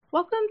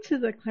Welcome to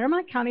the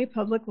Claremont County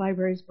Public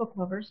Library's Book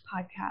Lovers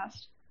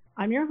podcast.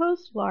 I'm your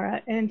host,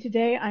 Laura, and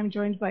today I'm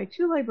joined by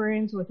two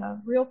librarians with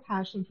a real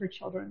passion for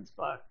children's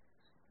books.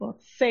 Well,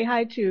 say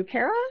hi to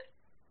Kara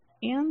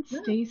and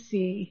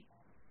Stacy.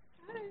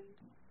 Hi.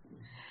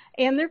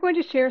 And they're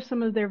going to share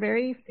some of their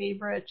very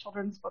favorite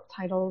children's book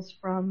titles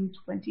from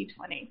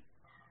 2020.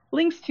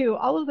 Links to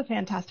all of the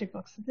fantastic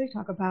books that they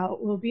talk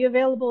about will be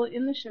available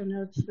in the show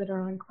notes that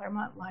are on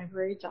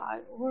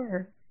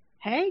ClaremontLibrary.org.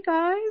 Hey,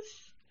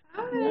 guys.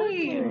 Hi.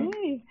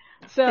 Hey.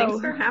 So, thanks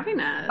for having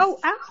us. Oh,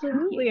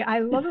 absolutely. I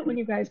love it when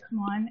you guys come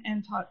on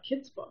and talk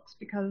kids' books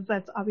because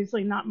that's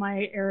obviously not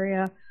my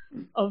area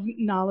of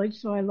knowledge.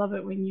 So I love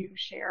it when you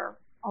share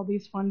all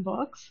these fun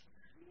books.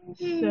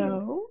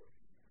 So,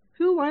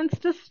 who wants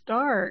to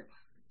start?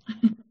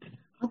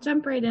 I'll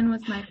jump right in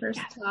with my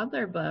first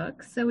toddler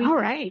book. So we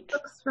have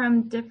books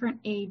from different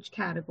age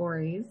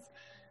categories.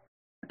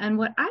 And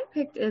what I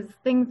picked is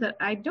things that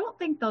I don't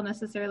think they'll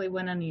necessarily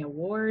win any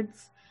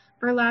awards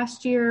for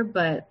last year,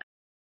 but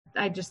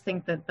I just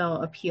think that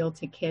they'll appeal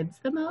to kids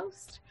the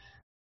most.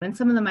 And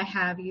some of them I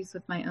have used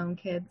with my own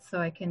kids,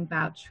 so I can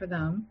vouch for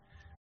them,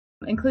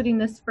 including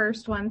this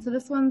first one. So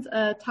this one's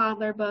a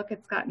toddler book.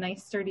 It's got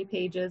nice sturdy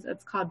pages.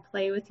 It's called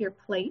Play with Your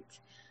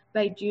Plate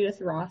by Judith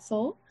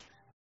Rossell.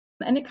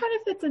 And it kind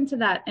of fits into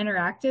that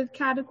interactive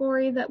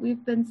category that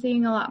we've been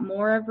seeing a lot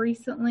more of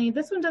recently.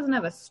 This one doesn't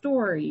have a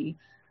story,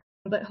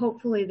 but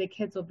hopefully the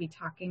kids will be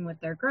talking with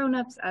their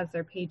grown-ups as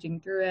they're paging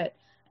through it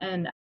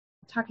and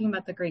talking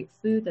about the great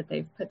food that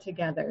they've put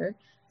together.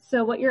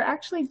 So what you're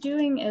actually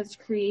doing is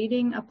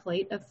creating a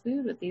plate of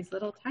food with these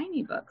little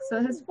tiny books. So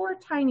it has 4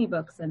 tiny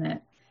books in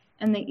it,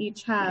 and they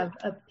each have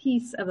a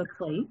piece of a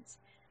plate.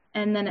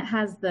 And then it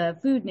has the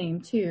food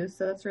name too,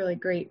 so it's really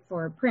great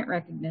for print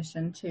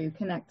recognition to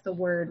connect the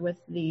word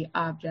with the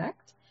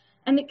object.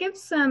 And it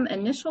gives some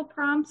initial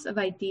prompts of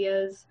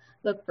ideas.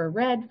 Look for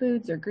red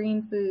foods or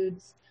green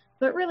foods,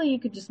 but really you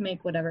could just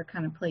make whatever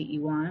kind of plate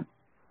you want.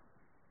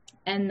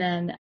 And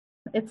then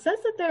it says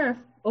that there are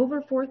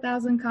over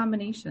 4,000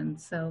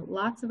 combinations, so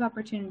lots of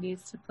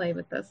opportunities to play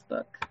with this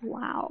book.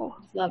 Wow.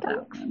 Love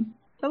that one.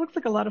 That looks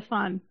like a lot of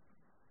fun.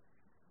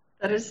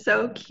 That is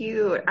so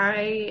cute.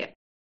 I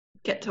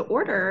get to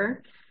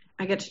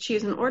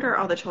choose and order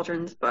all the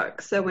children's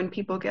books. So when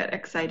people get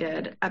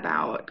excited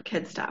about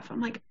kid stuff,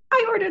 I'm like,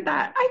 I ordered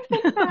that. I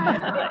picked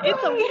that.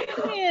 It's a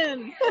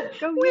win.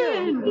 Go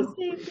win.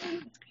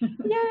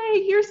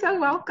 Yay, you're so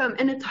welcome.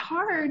 And it's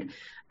hard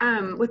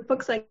with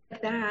books like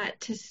that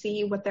to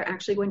see what they're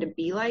actually going to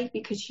be like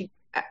because you,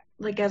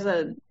 like as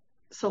a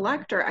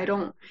selector, I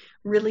don't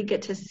really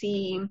get to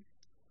see.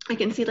 I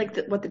can see like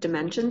what the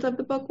dimensions of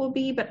the book will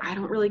be, but I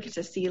don't really get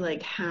to see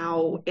like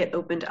how it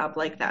opened up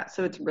like that.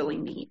 So it's really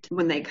neat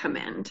when they come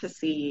in to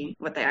see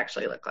what they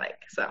actually look like.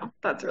 So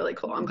that's really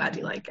cool. I'm glad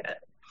you like it.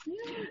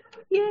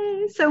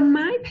 Yay. So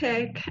my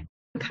pick,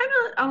 kind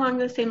of along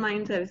the same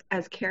lines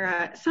as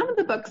Kara, some of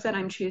the books that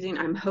I'm choosing,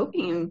 I'm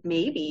hoping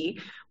maybe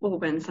will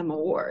win some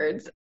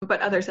awards,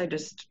 but others I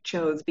just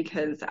chose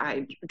because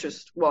I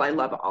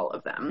love all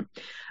of them.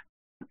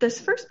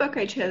 This first book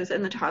I chose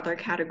in the toddler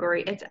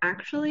category, it's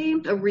actually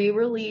a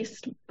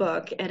re-released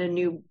book in a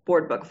new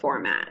board book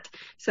format.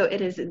 So it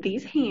is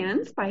These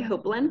Hands by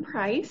Hope Lynn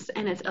Price,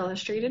 and it's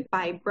illustrated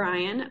by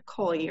Brian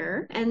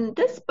Collier. And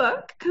this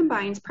book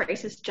combines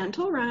Price's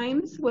gentle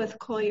rhymes with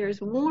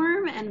Collier's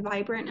warm and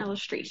vibrant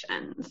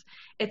illustrations.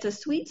 It's a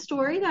sweet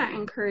story that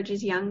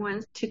encourages young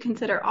ones to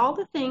consider all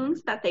the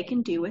things that they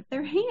can do with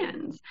their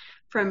hands,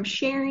 from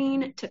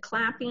sharing to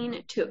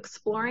clapping to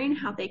exploring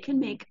how they can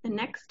make the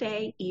next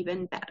day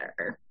even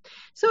better.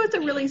 So it's a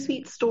really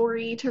sweet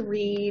story to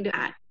read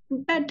at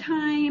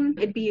bedtime.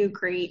 It'd be a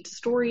great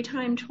story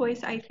time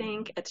choice, I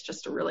think. It's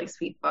just a really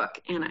sweet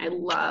book, and I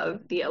love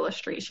the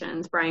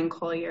illustrations. Brian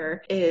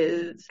Collier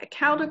is a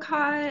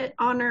Caldecott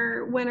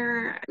Honor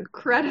winner,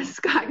 Coretta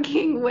Scott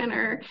King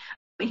winner.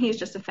 He's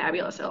just a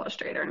fabulous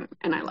illustrator,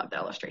 and I love the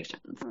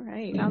illustrations. All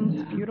right,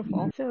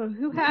 beautiful. So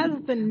who has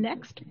the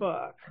next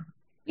book?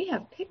 We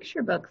have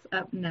picture books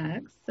up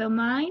next. So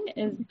mine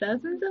is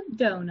Dozens of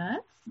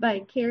Donuts by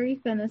Carrie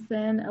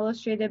Finnison,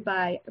 illustrated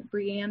by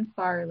Brianne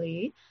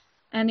Farley.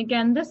 And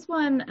again, this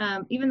one,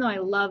 even though I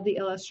love the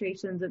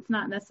illustrations, it's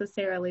not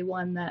necessarily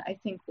one that I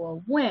think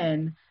will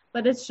win,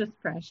 but it's just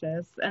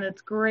precious. And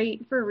it's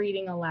great for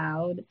reading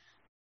aloud.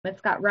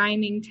 It's got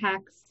rhyming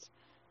text.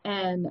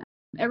 And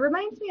it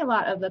reminds me a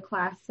lot of the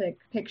classic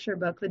picture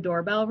book, The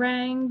Doorbell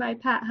Rang by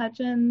Pat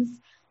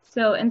Hutchins.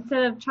 So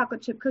instead of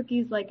chocolate chip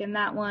cookies like in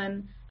that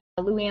one,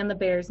 Luann the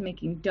Bear is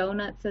making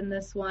donuts in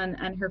this one,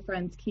 and her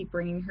friends keep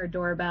ringing her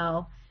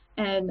doorbell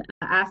and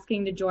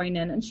asking to join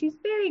in. And she's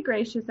very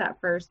gracious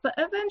at first, but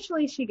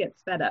eventually she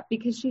gets fed up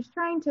because she's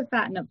trying to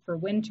fatten up for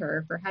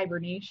winter, for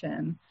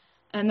hibernation,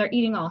 and they're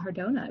eating all her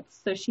donuts.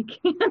 So she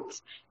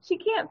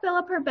can't fill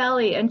up her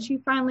belly, and she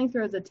finally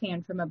throws a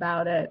tantrum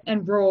about it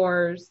and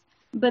roars.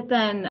 But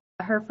then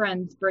her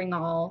friends bring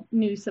all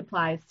new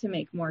supplies to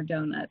make more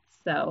donuts.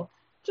 So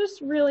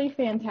just really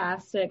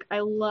fantastic. I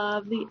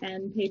love the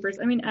end papers.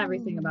 I mean,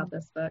 everything about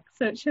this book.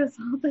 So it shows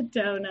all the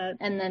donuts,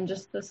 and then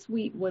just the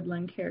sweet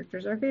woodland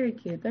characters are very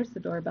cute. There's the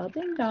doorbell,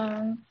 ding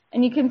dong.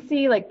 And you can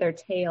see like their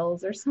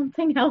tails or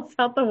something else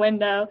out the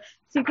window.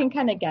 So you can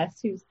kind of guess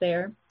who's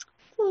there.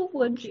 Little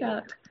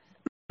woodchuck.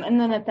 And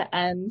then at the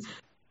end,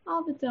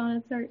 all the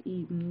donuts are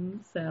eaten.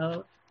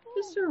 So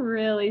just a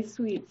really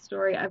sweet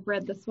story. I've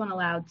read this one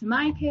aloud to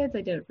my kids.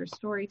 I did it for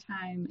story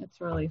time. It's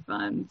really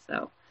fun.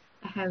 So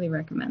I highly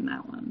recommend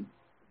that one.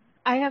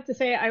 I have to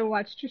say, I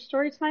watched your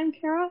story time,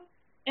 Kara,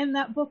 and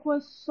that book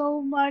was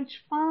so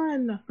much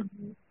fun.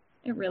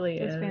 It really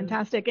is. It's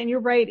fantastic. And you're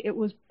right, it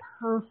was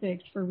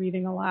perfect for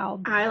reading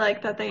aloud. I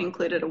like that they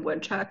included a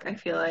woodchuck. I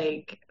feel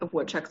like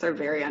woodchucks are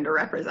very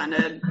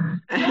underrepresented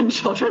in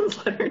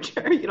children's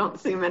literature. You don't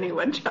see many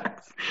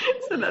woodchucks.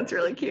 So that's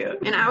really cute.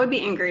 And I would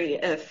be angry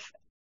if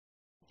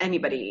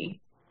anybody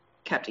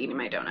kept eating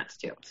my donuts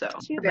too. So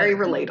very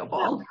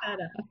relatable.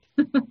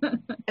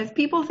 If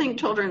people think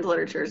children's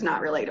literature is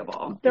not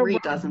relatable,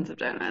 read dozens of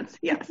donuts.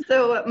 Yes.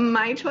 So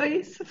my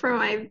choice for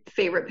my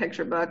favorite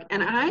picture book,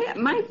 and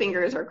my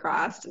fingers are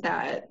crossed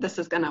that this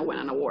is going to win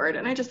an award,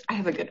 and I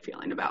have a good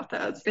feeling about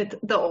this. It's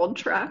The Old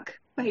Truck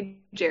by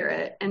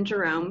Jarrett and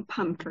Jerome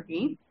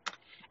Pumphrey.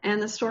 And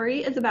the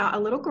story is about a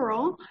little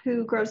girl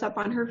who grows up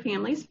on her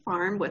family's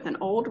farm with an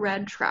old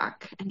red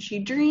truck, and she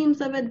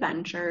dreams of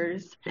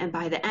adventures. And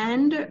by the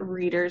end,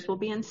 readers will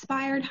be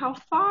inspired how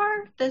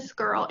far this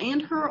girl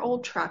and her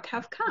old truck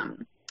have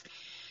come.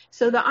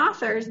 So the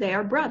authors, they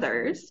are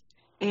brothers,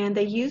 and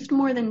they used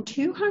more than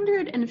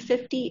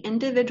 250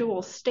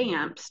 individual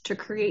stamps to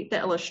create the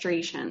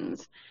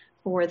illustrations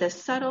for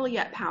this subtle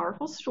yet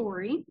powerful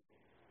story.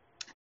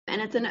 And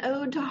it's an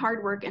ode to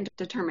hard work and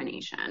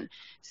determination.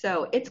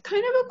 So it's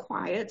kind of a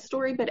quiet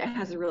story, but it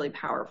has a really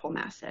powerful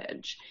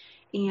message.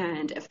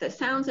 And if this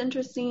sounds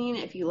interesting,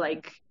 if you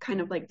like kind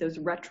of like those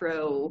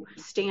retro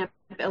stamp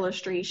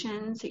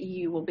illustrations,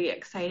 you will be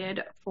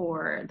excited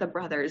for the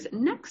brothers'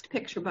 next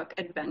picture book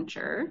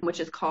adventure, which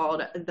is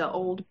called The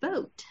Old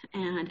Boat.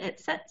 And it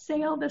sets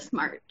sail this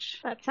March.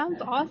 That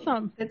sounds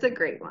awesome. It's a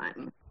great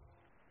one.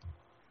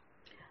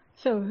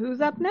 So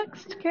who's up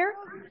next, Kara?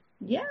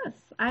 Yes,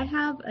 I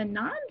have a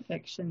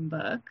nonfiction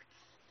book.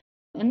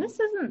 And this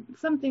isn't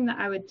something that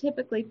I would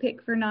typically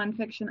pick for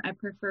nonfiction. I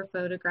prefer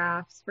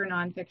photographs for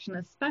nonfiction,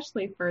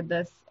 especially for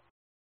this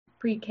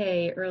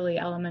pre-K, early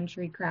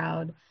elementary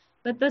crowd.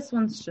 But this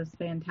one's just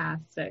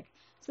fantastic.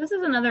 So this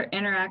is another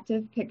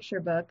interactive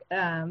picture book,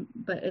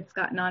 but it's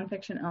got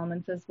nonfiction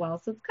elements as well.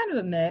 So it's kind of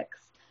a mix.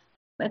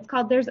 It's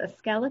called There's a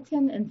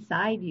Skeleton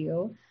Inside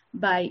You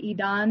by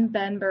Idan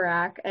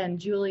Ben-Barak and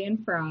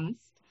Julian Frost.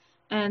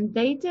 And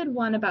they did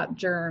one about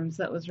germs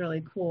that was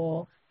really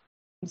cool.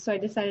 So I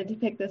decided to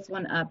pick this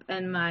one up.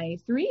 And my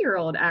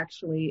 3-year-old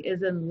actually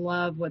is in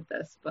love with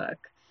this book.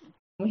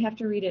 We have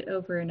to read it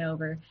over and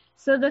over.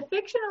 So the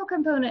fictional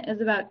component is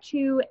about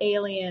 2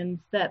 aliens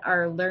that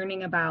are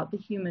learning about the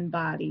human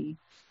body.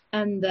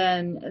 And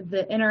then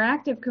the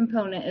interactive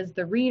component is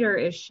the reader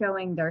is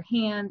showing their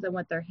hands and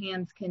what their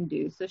hands can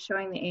do. So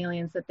showing the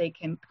aliens that they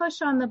can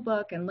push on the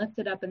book and lift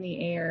it up in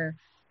the air.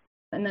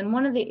 And then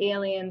one of the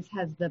aliens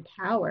has the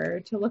power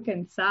to look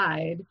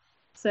inside.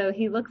 So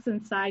he looks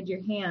inside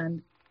your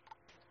hand.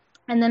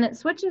 And then it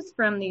switches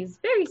from these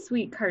very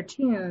sweet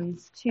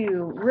cartoons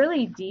to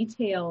really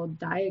detailed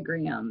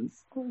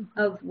diagrams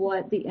of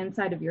what the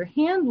inside of your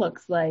hand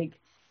looks like.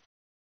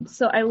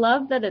 So I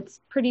love that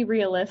it's pretty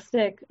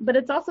realistic, but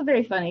it's also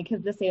very funny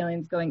because this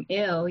alien's going,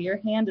 ew,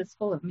 your hand is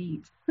full of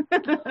meat.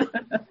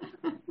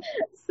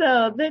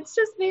 So that's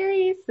just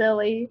very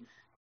silly.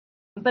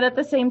 But at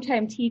the same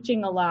time,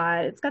 teaching a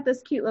lot. It's got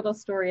this cute little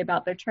story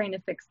about they're trying to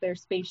fix their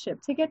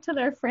spaceship to get to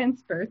their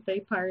friend's birthday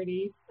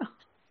party.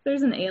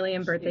 There's an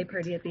alien birthday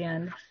party at the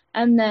end.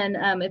 And then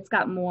it's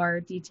got more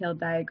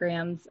detailed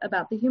diagrams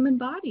about the human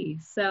body.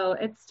 So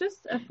it's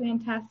just a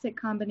fantastic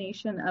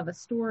combination of a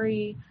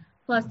story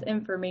plus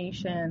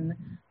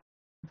information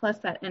plus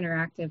that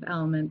interactive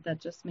element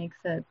that just makes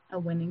it a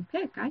winning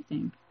pick, I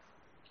think.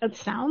 That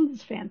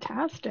sounds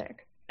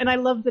fantastic. And I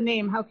love the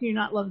name. How can you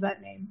not love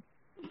that name?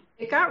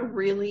 It got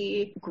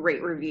really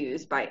great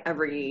reviews by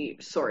every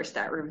source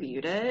that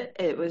reviewed it.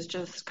 It was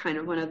just kind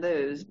of one of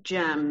those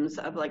gems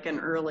of like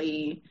an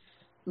early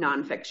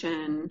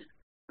nonfiction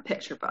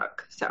picture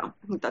book. So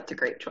I think that's a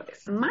great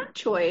choice. My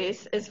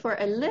choice is for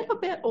a little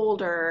bit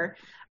older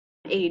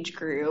age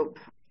group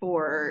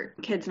for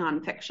kids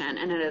nonfiction,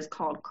 and it is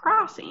called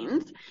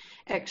Crossings,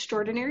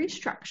 Extraordinary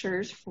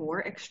Structures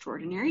for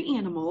Extraordinary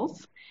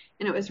Animals.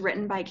 And it was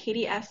written by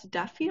Katie S.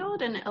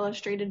 Duffield and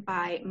illustrated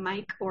by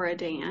Mike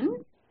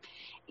Oradan.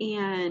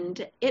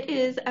 And it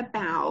is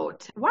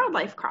about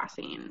wildlife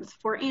crossings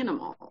for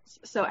animals.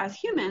 So as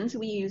humans,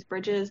 we use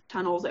bridges,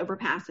 tunnels,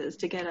 overpasses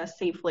to get us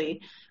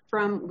safely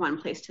from one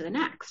place to the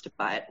next.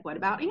 But what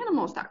about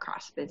animals that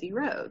cross busy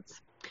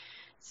roads?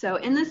 So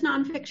in this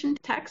nonfiction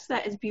text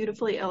that is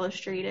beautifully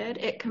illustrated,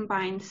 it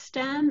combines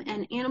STEM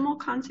and animal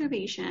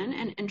conservation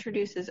and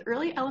introduces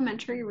early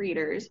elementary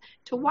readers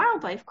to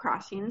wildlife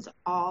crossings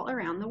all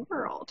around the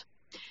world.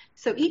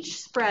 So each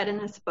spread in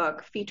this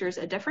book features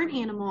a different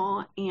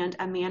animal and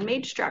a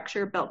man-made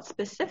structure built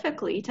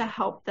specifically to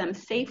help them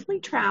safely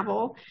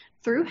travel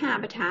through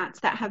habitats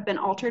that have been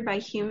altered by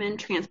human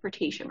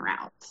transportation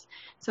routes.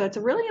 So it's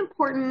a really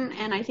important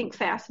and I think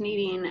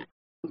fascinating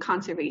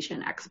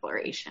conservation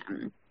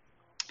exploration.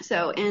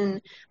 So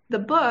in the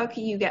book,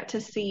 you get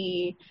to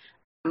see,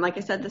 like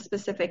I said, the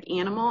specific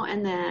animal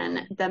and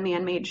then the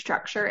man-made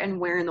structure and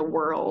where in the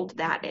world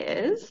that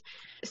is.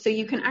 So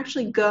you can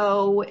actually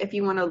go, if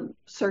you want to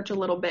search a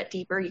little bit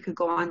deeper, you could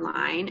go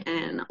online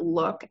and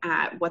look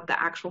at what the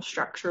actual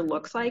structure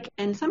looks like.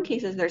 In some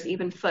cases, there's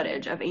even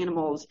footage of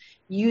animals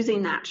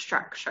using that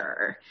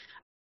structure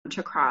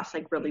to cross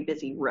like really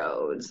busy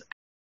roads.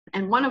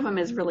 And one of them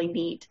is really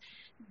neat.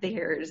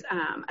 There's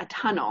a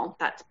tunnel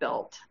that's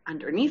built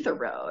underneath a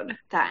road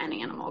that an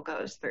animal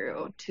goes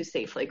through to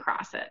safely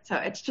cross it. So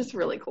it's just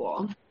really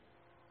cool.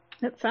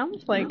 It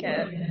sounds like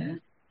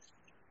it.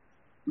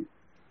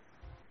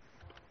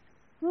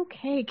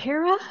 Okay,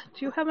 Kara,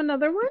 do you have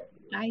another one?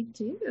 I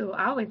do.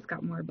 I always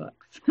got more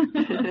books.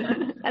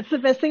 That's the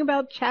best thing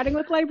about chatting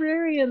with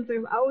librarians.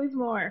 There's always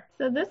more.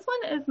 So this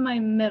one is my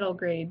middle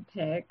grade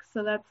pick.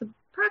 So that's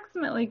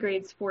approximately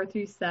grades 4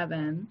 through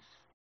 7.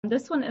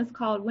 This one is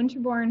called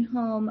Winterborn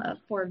Home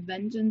for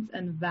Vengeance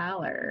and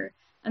Valor.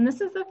 And this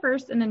is the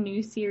first in a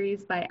new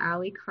series by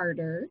Ally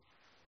Carter.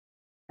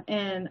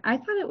 And I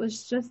thought it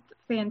was just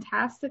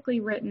fantastically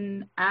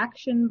written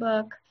action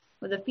book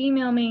with a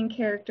female main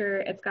character.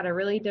 It's got a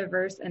really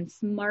diverse and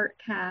smart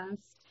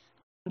cast.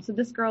 So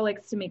this girl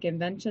likes to make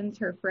inventions,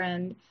 her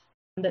friend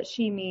that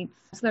she meets.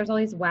 So there's all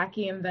these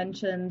wacky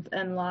inventions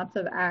and lots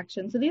of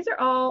action. So these are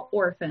all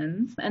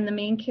orphans. And the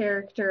main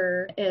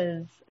character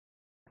is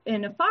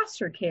in a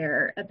foster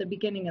care at the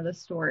beginning of the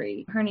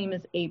story. Her name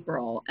is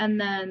April. And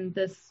then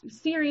this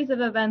series of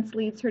events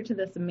leads her to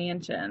this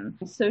mansion.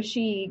 So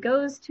she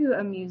goes to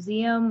a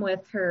museum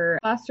with her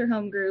foster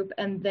home group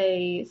and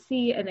they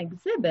see an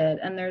exhibit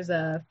and there's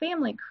a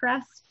family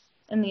crest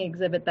in the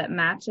exhibit that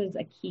matches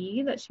a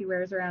key that she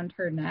wears around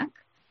her neck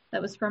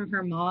that was from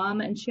her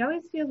mom. And she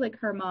always feels like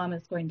her mom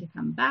is going to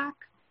come back.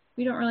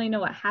 We don't really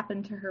know what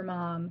happened to her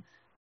mom,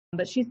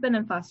 but she's been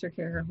in foster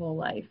care her whole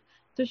life.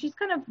 So she's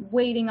kind of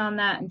waiting on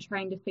that and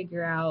trying to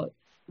figure out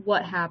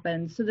what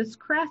happened. So this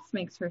crest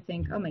makes her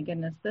think, oh my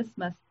goodness, this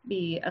must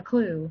be a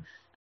clue.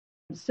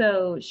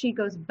 So she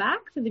goes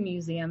back to the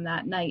museum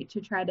that night to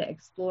try to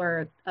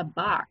explore a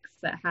box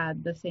that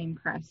had the same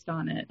crest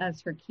on it as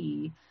her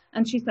key.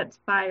 And she sets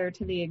fire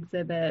to the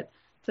exhibit.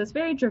 So it's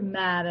very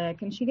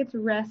dramatic. And she gets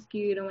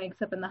rescued and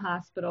wakes up in the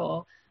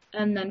hospital.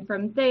 And then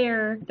from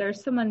there,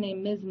 there's someone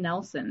named Ms.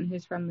 Nelson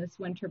who's from this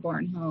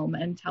Winterborn home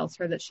and tells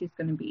her that she's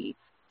going to be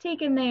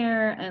taken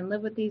there and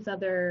live with these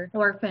other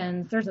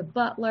orphans. There's a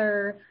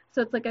butler.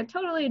 So it's like a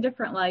totally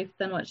different life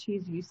than what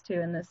she's used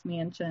to in this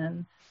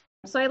mansion.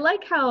 So I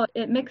like how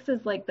it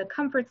mixes like the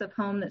comforts of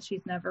home that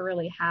she's never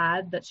really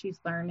had, that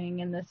she's learning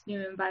in this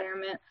new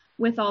environment,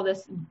 with all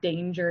this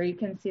danger. You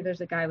can see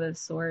there's a guy with a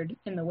sword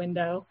in the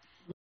window.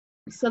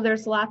 So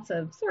there's lots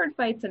of sword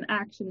fights and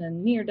action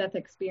and near-death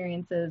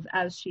experiences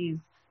as she's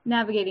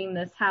navigating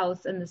this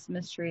house and this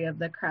mystery of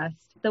the crest.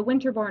 The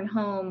Winterborn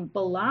home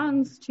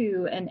belongs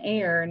to an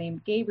heir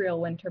named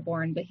Gabriel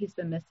Winterborn, but he's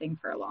been missing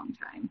for a long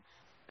time.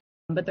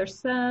 But there's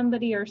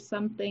somebody or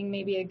something,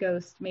 maybe a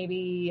ghost,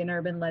 maybe an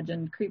urban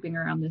legend creeping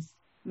around this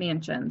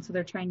mansion. So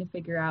they're trying to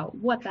figure out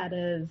what that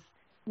is.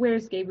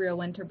 Where's Gabriel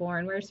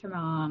Winterborn? Where's her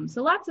mom?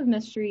 So lots of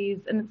mysteries,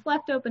 and it's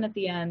left open at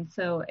the end.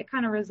 So it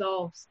kind of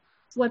resolves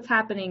what's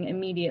happening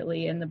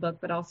immediately in the book,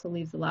 but also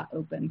leaves a lot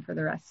open for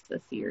the rest of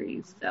the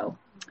series. So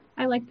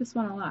I like this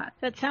one a lot.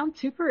 That sounds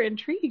super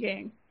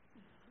intriguing.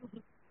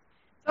 It's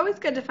always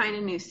good to find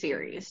a new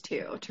series,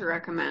 too, to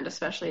recommend,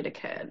 especially to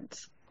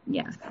kids.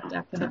 Yes,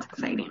 definitely. That's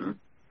exciting.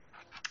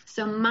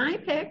 So my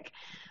pick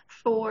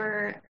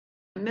for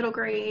middle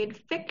grade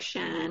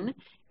fiction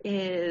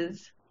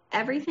is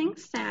Everything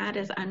Sad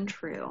is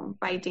Untrue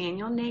by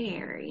Daniel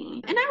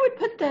Nayeri. And I would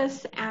put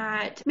this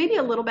at maybe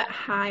a little bit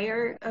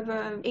higher of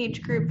an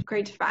age group,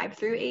 grades 5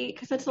 through 8,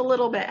 because it's a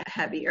little bit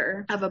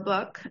heavier of a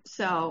book.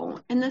 So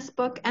in this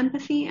book,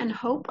 empathy and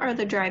hope are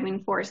the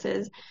driving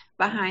forces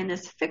behind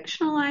this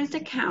fictionalized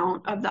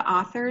account of the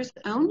author's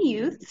own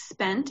youth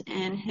spent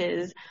in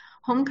his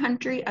home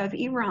country of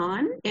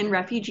Iran, in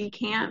refugee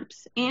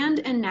camps, and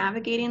in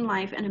navigating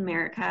life in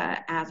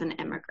America as an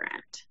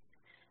immigrant.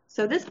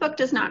 So this book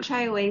does not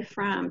shy away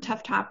from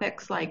tough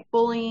topics like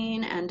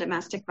bullying and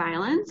domestic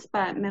violence,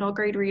 but middle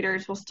grade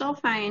readers will still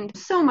find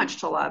so much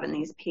to love in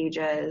these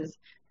pages.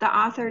 The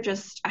author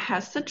just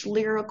has such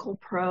lyrical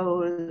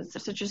prose,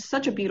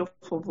 such a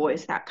beautiful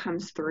voice that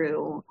comes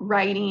through,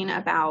 writing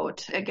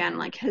about, again,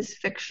 like his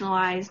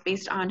fictionalized,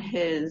 based on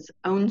his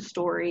own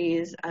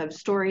stories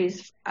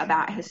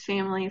about his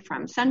family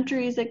from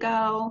centuries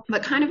ago.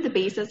 But kind of the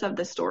basis of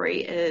the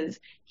story is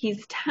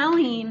he's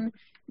telling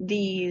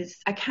these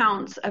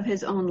accounts of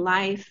his own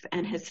life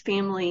and his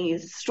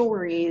family's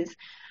stories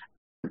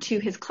to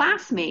his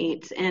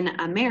classmates in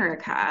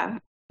America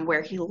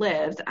where he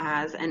lives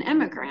as an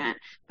immigrant,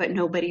 but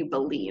nobody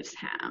believes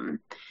him.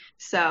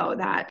 So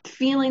that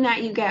feeling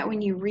that you get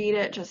when you read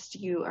it, just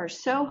you are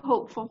so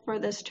hopeful for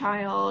this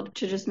child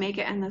to just make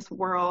it in this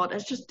world.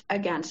 It's just,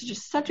 again, it's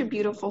just such a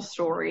beautiful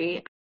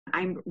story.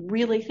 I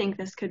really think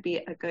this could be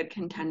a good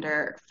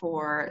contender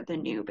for the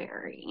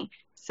Newbery.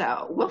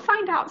 So we'll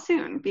find out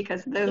soon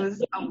because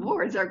those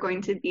awards are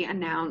going to be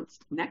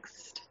announced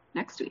next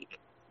week.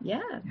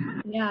 Yeah,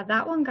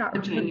 that one got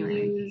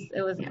reviews.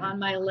 It was on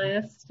my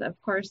list. Of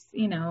course,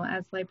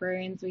 as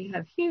librarians, we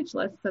have huge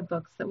lists of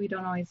books that we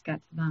don't always get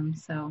to them.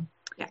 So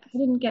I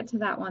didn't get to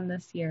that one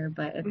this year,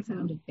 but it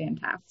sounded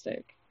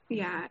fantastic.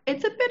 Yeah,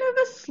 it's a bit of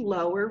a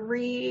slower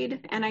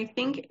read, and I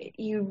think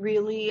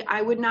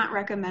I would not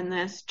recommend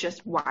this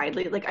just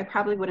widely. Like, I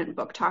probably wouldn't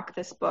book talk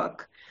this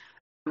book.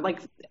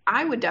 Like,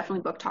 I would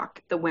definitely book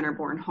talk The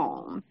Winterborn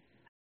Home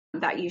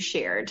that you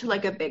shared to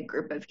like a big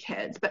group of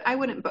kids, but I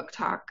wouldn't book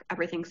talk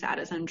Everything Sad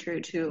is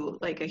Untrue to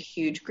like a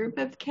huge group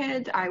of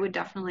kids. I would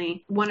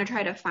definitely want to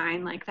try to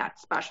find like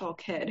that special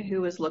kid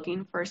who is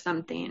looking for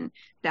something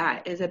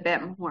that is a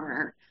bit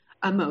more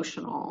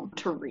emotional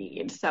to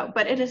read. So,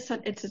 but it's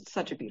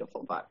such a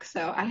beautiful book.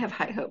 So I have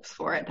high hopes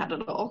for it that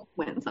it'll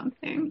win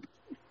something.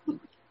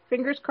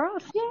 Fingers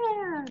crossed.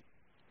 Yeah.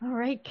 All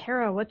right,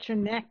 Kara, what's your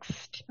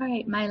next? All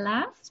right, my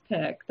last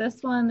pick. This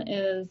one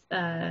is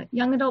a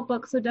young adult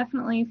book, so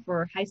definitely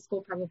for high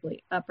school,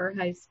 probably upper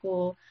high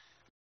school.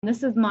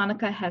 This is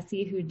Monica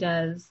Hesse, who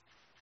does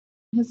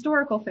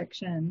historical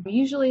fiction,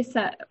 usually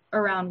set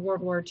around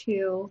World War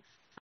II.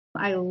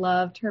 I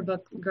loved her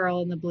book,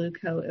 Girl in the Blue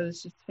Coat. It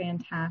was just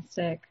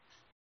fantastic.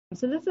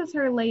 So this is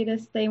her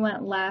latest, They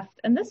Went Left,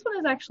 and this one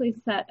is actually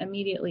set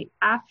immediately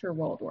after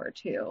World War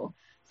II.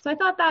 So I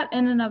thought that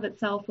in and of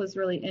itself was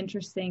really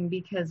interesting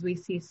because we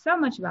see so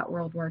much about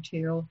World War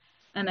II.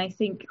 And I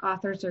think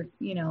authors are,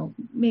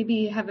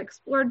 maybe have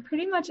explored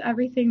pretty much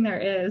everything there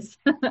is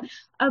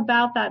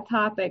about that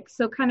topic.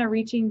 So kind of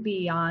reaching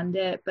beyond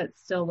it, but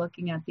still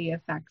looking at the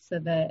effects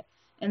of it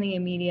and the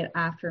immediate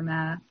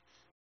aftermath.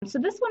 So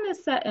this one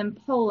is set in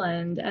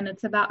Poland, and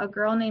it's about a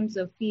girl named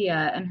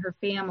Zofia and her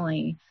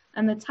family.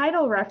 And the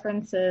title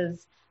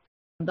references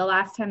the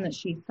last time that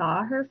she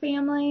saw her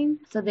family.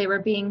 So they were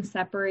being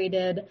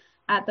separated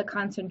at the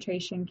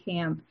concentration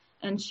camp,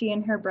 and she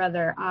and her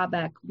brother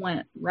Abek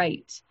went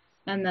right,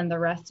 and then the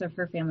rest of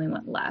her family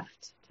went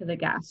left to the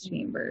gas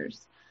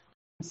chambers.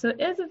 So it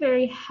is a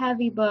very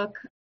heavy book.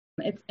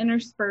 It's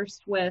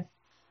interspersed with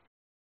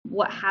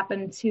what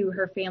happened to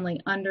her family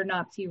under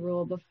Nazi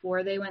rule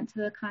before they went to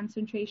the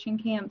concentration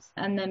camps.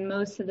 And then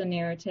most of the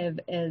narrative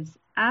is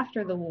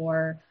after the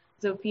war.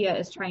 Zofia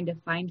is trying to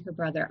find her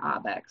brother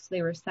Abek. So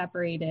they were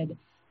separated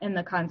in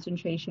the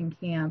concentration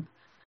camp,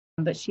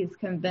 but she's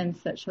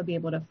convinced that she'll be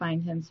able to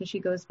find him. So she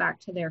goes back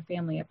to their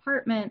family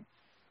apartment.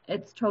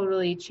 It's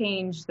totally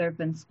changed. There have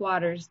been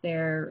squatters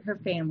there. Her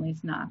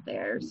family's not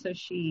there. So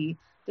she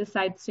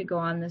decides to go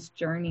on this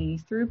journey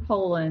through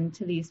Poland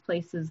to these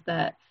places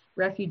that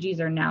refugees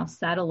are now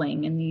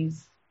settling in,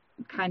 these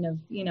kind of,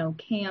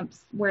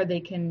 camps where they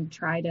can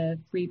try to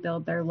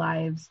rebuild their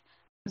lives.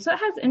 So it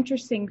has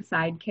interesting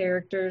side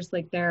characters.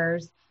 Like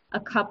there's a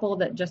couple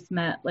that just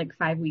met like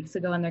 5 weeks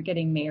ago and they're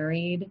getting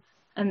married.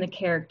 And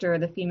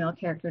the female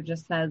character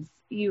just says,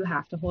 you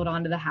have to hold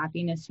on to the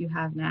happiness you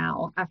have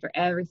now after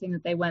everything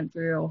that they went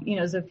through.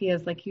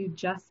 Zofia's like, you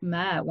just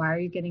met. Why are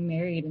you getting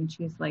married? And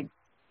she's like,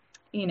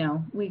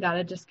 we got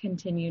to just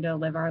continue to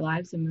live our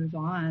lives and move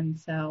on.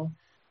 So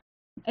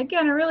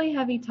again, a really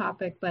heavy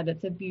topic, but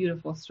it's a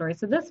beautiful story.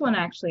 So this one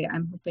actually,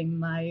 I'm hoping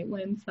might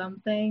win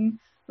something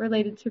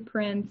related to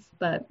Prince,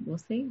 but we'll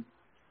see.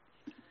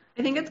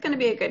 I think it's going to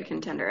be a good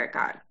contender. It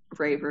got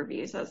rave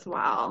reviews as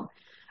well.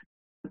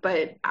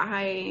 But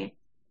I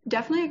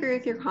definitely agree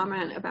with your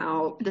comment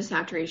about the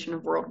saturation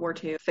of World War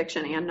II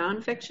fiction and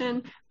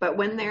nonfiction. But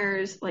when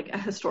there's like a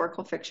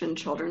historical fiction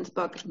children's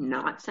book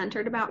not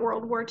centered about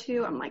World War II,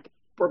 I'm like,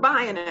 we're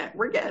buying it.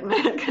 We're getting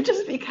it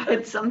just because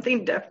it's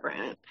something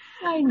different.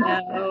 I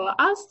know.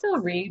 I'll still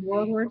read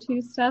World War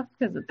II stuff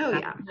because it's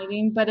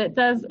fascinating. But it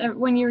does,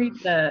 when you read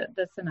the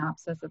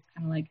synopsis, it's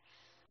kind of like,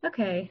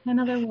 okay,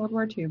 another World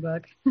War II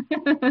book.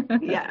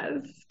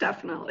 Yes,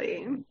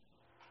 definitely.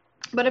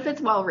 But if it's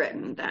well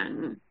written,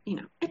 then,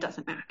 it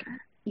doesn't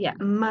matter. Yeah.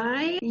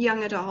 My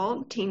young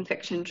adult teen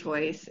fiction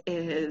choice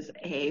is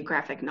a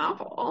graphic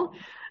novel,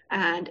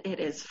 and it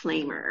is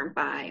Flamer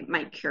by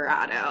Mike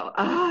Curato.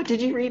 Oh,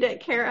 did you read it,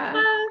 Kara?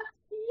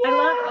 I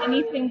love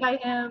anything by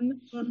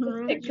him.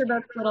 Mm-hmm. Picture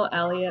book, Little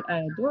Elliot,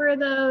 I adore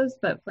those,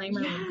 but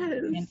Flamer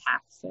is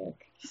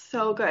fantastic.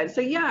 So good.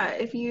 So yeah,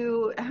 if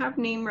you have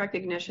name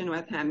recognition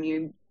with him,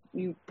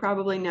 you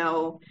probably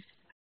know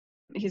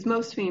he's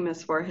most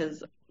famous for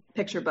his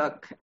picture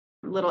book,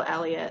 Little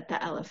Elliot,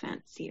 the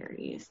Elephant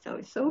series.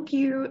 So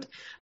cute.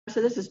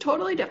 So this is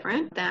totally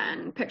different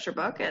than picture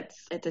book.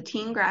 It's a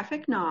teen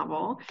graphic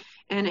novel,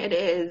 and it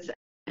is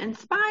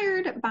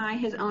inspired by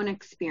his own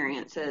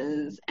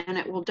experiences, and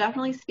it will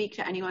definitely speak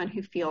to anyone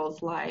who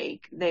feels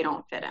like they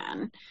don't fit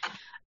in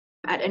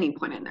at any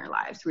point in their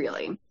lives,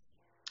 really.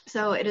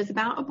 So it is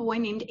about a boy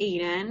named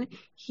Aiden.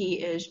 He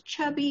is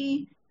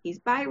chubby, he's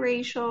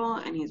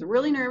biracial, and he's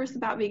really nervous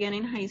about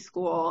beginning high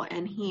school.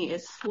 And he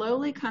is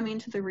slowly coming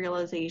to the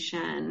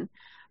realization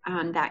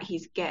that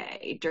he's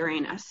gay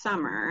during a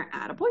summer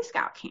at a Boy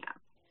Scout camp.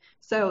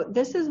 So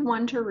this is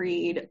one to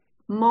read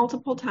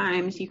multiple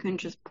times. You can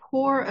just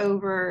pore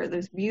over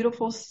those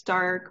beautiful,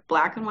 stark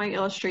black and white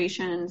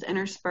illustrations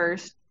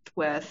interspersed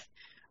with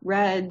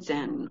reds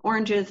and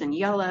oranges and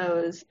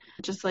yellows,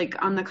 just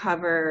like on the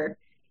cover.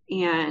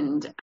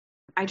 And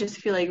I just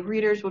feel like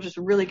readers will just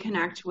really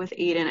connect with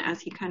Aiden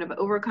as he kind of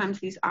overcomes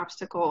these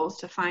obstacles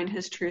to find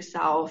his true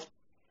self.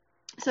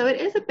 So it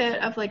is a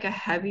bit of like a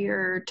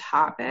heavier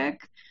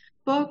topic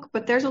book,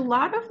 but there's a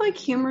lot of like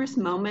humorous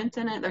moments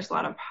in it. There's a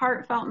lot of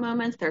heartfelt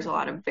moments. There's a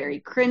lot of very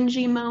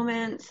cringy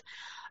moments.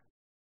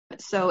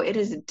 So it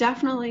is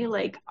definitely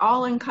like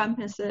all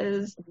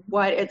encompasses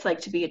what it's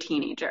like to be a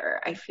teenager,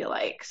 I feel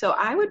like. So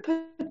I would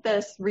put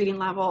this reading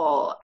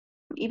level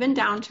even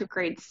down to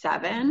grade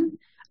 7,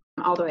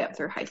 all the way up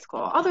through high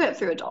school, all the way up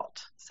through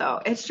adult. So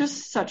it's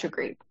just such a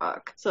great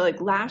book. So like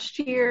last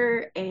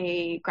year,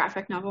 a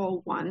graphic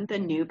novel won the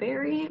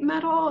Newbery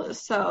Medal.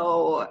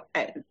 So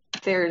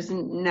there's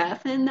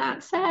nothing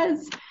that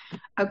says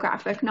a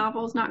graphic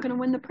novel is not going to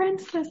win the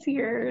Prince this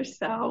year.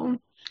 So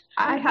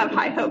I have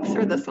high hopes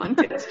for this one.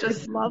 It's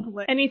just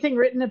lovely. Anything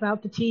written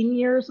about the teen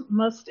years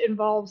must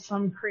involve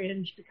some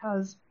cringe,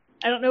 because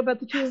I don't know about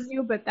the two of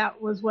you, but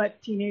that was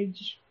what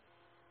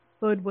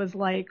teenagehood was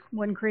like,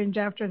 one cringe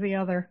after the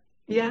other.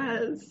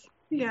 Yes.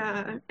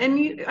 Yeah.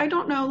 And I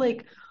don't know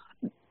like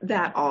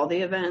that all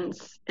the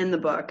events in the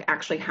book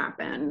actually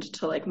happened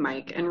to like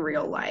Mike in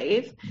real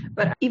life,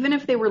 but even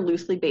if they were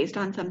loosely based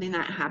on something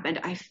that happened,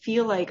 I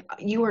feel like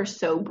you are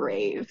so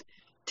brave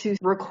to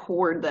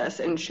record this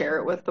and share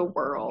it with the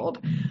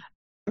world,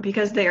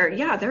 because there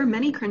are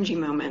many cringy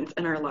moments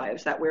in our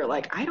lives that we're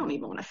like, I don't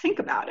even want to think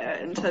about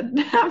it, and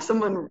to have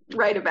someone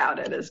write about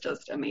it is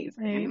just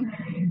amazing.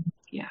 Right.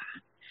 Yeah.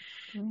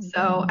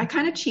 So I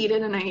kind of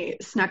cheated and I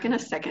snuck in a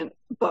second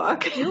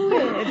book. Do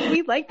it.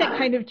 We like that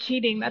kind of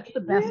cheating. That's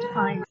the best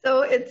kind.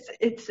 So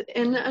it's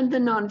in the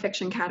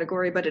nonfiction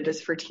category, but it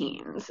is for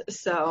teens.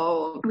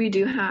 So we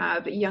do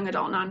have young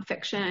adult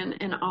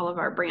nonfiction in all of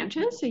our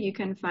branches. So you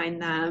can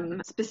find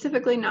them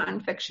specifically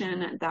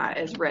nonfiction that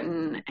is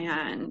written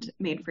and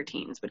made for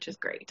teens, which is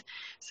great.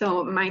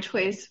 So my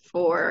choice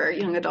for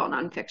young adult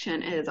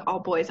nonfiction is All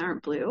Boys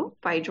Aren't Blue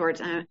by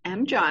George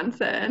M.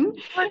 Johnson.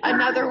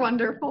 Another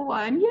wonderful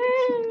one. Yay!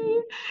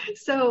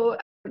 So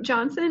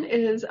Johnson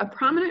is a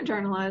prominent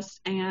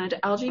journalist and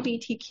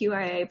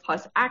LGBTQIA+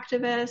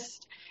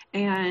 activist,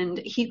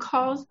 and he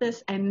calls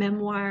this a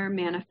memoir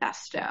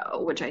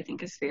manifesto, which I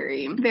think is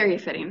very, very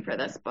fitting for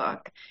this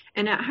book.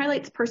 And it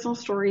highlights personal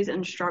stories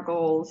and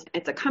struggles.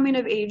 It's a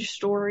coming-of-age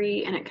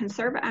story, and it can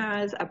serve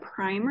as a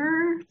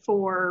primer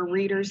for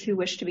readers who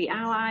wish to be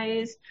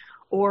allies,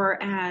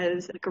 or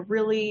as like a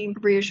really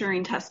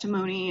reassuring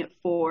testimony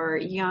for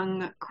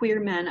young queer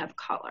men of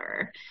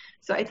color.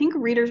 So I think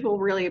readers will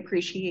really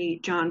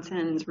appreciate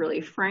Johnson's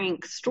really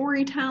frank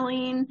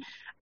storytelling.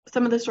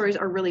 Some of the stories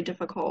are really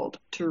difficult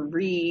to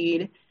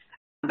read,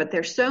 but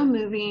they're so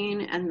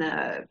moving, and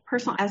the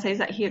personal essays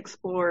that he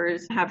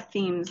explores have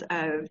themes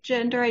of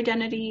gender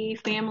identity,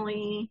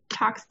 family,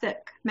 toxic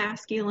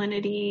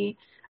masculinity,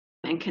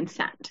 and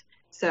consent.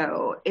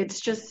 So it's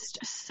just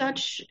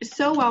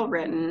so well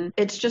written.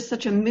 It's just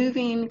such a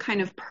moving kind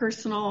of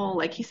personal,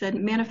 like he said,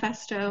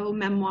 manifesto,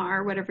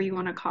 memoir, whatever you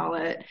want to call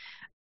it.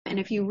 And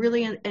if you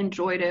really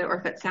enjoyed it, or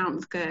if it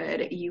sounds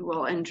good, you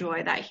will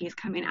enjoy that he's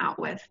coming out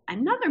with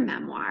another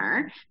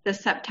memoir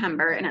this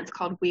September, and it's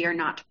called We Are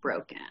Not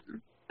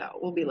Broken. So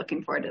we'll be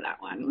looking forward to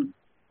that one.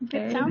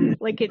 Okay. It sounds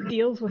like it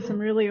deals with some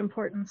really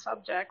important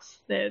subjects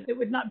that it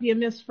would not be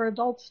amiss for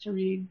adults to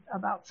read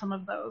about some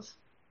of those.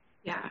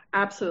 Yeah,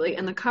 absolutely.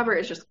 And the cover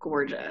is just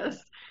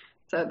gorgeous.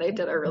 So they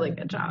did a really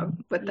good job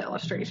with the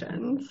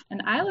illustrations.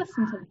 And I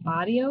listened to the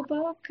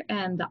audiobook,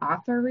 and the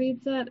author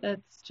reads it.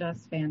 It's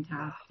just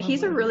fantastic.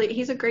 He's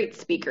a great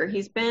speaker.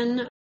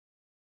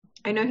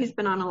 I know he's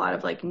been on a lot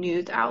of like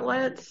news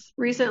outlets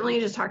recently,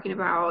 just talking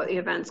about the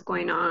events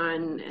going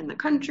on in the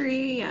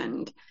country,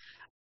 and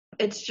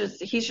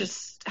he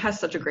just has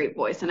such a great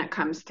voice, and it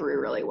comes through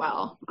really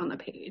well on the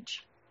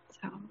page.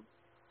 So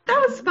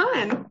that was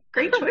fun.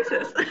 Great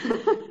choices.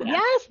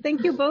 Yes,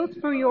 thank you both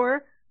for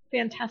your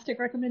fantastic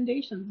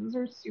recommendations. Those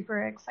are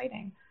super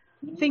exciting.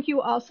 Thank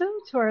you also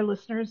to our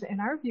listeners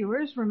and our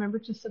viewers. Remember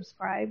to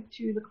subscribe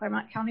to the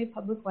Claremont County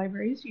Public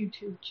Library's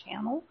YouTube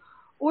channel,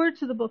 or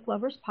to the Book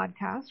Lovers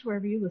Podcast,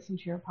 wherever you listen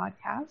to your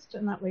podcast,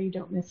 and that way you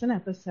don't miss an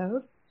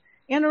episode.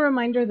 And a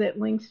reminder that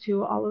links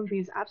to all of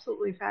these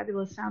absolutely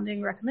fabulous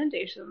sounding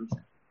recommendations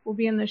will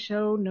be in the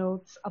show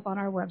notes up on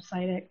our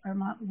website at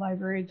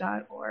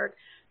ClaremontLibrary.org.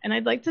 And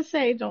I'd like to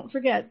say, don't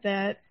forget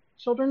that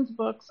children's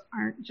books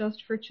aren't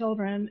just for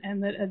children,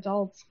 and that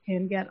adults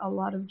can get a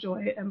lot of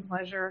joy and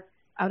pleasure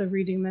out of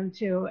reading them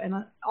too.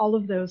 And all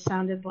of those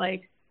sounded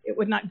like it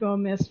would not go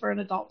amiss for an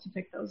adult to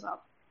pick those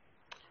up.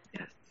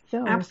 Yes,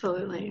 so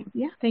absolutely.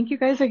 Yeah, thank you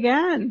guys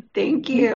again. Thank you.